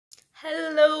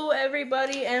Hello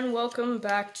everybody and welcome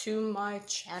back to my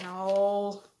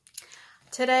channel.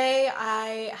 Today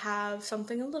I have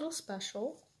something a little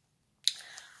special.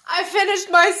 I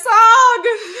finished my song!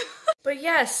 But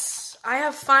yes, I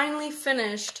have finally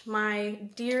finished my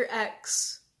Dear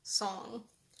Ex song.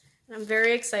 And I'm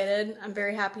very excited. I'm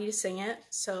very happy to sing it.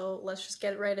 So let's just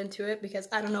get right into it because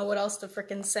I don't know what else to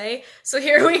frickin' say. So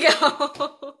here we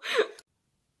go.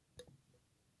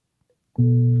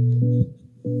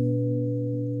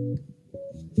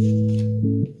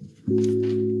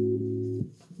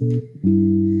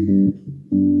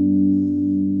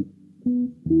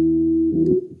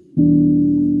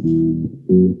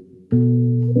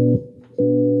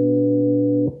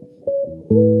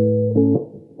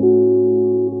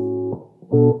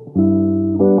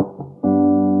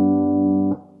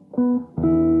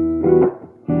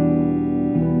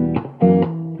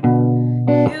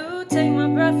 You take my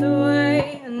breath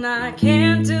away, and I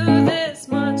can't do this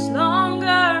much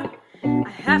longer. I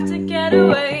have to get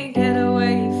away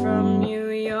from you.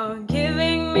 You're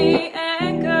giving me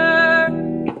anger.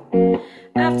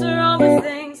 After all the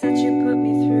things that you put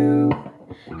me through,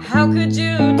 how could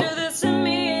you do this to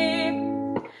me?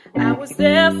 I was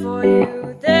there for you,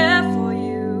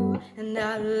 and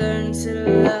I learned to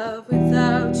love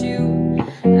without you.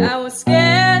 I was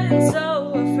scared and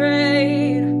so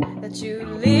afraid that you'd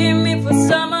leave me for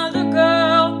some other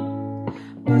girl,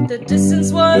 but the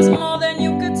distance was more than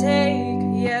you could take.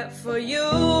 Yet for you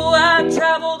I'd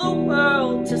travel the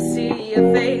world to see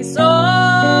your face. Oh,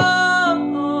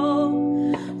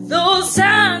 those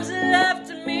times you left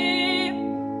me,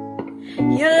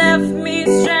 you left me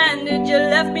stranded, you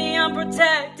left me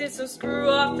unprotected. So screw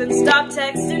off and stop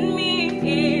texting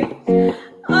me.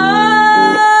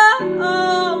 Oh,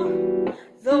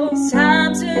 those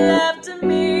times you left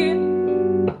me,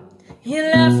 you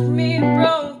left me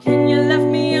broken, you left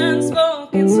me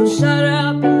unspoken. So shut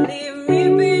up and leave me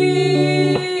be.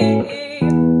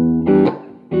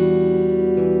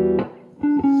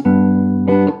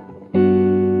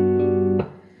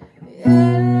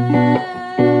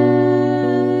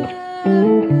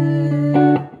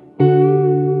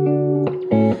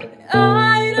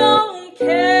 I don't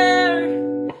care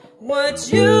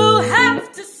what you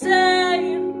have to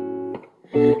say.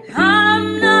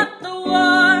 I'm not the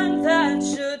one that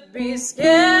should be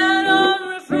scared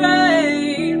or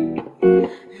afraid.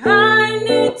 I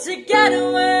need to get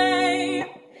away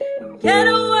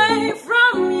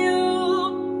from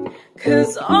you.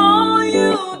 'Cause all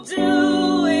you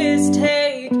do is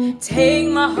take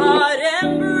my heart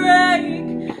and break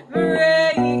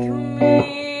me.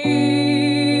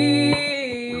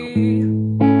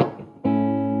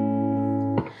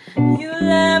 You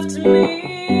left me.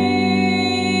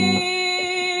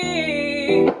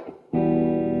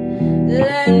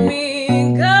 Let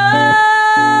me go.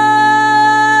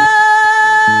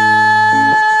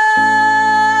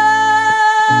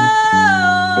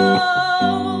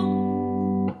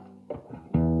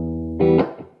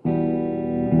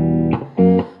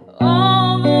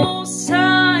 All those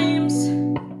times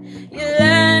you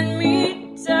let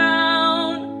me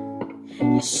down,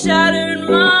 you shattered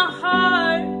my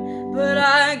heart, but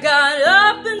I got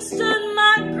up and stood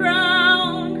my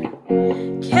ground.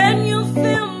 Can you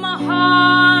feel my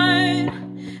heart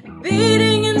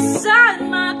beating inside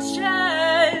my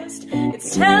chest?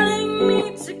 It's telling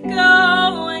me to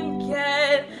go and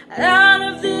get out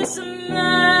of this mess.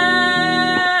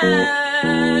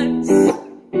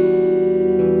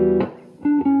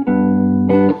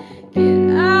 Get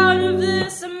out of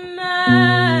this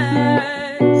mess.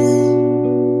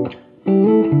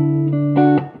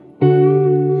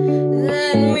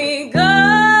 Let me go.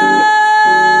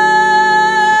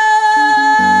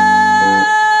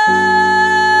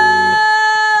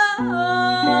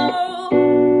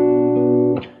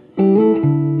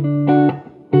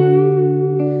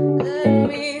 Let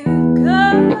me go.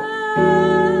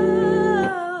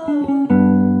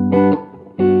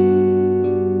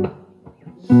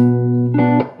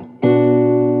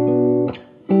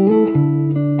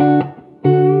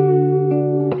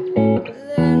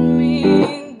 Let me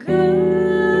go.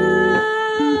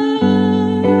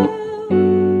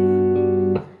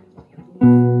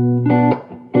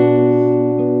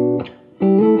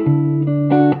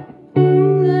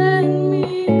 Let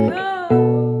me go.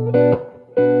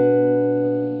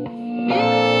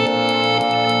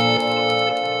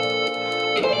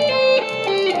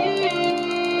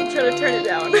 I'm trying to turn it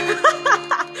down.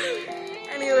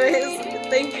 Anyways,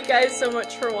 thank you guys so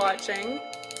much for watching.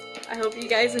 I hope you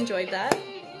guys enjoyed that,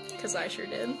 because I sure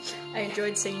did. I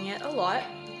enjoyed singing it a lot.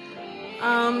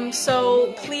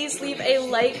 So please leave a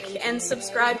like and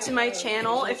subscribe to my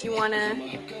channel if you wanna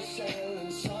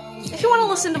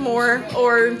listen to more,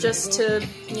 or just to,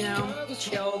 you know,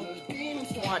 chill,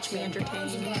 watch me entertain.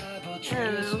 I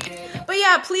don't know. But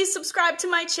yeah, please subscribe to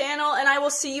my channel, and I will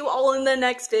see you all in the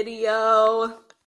next video.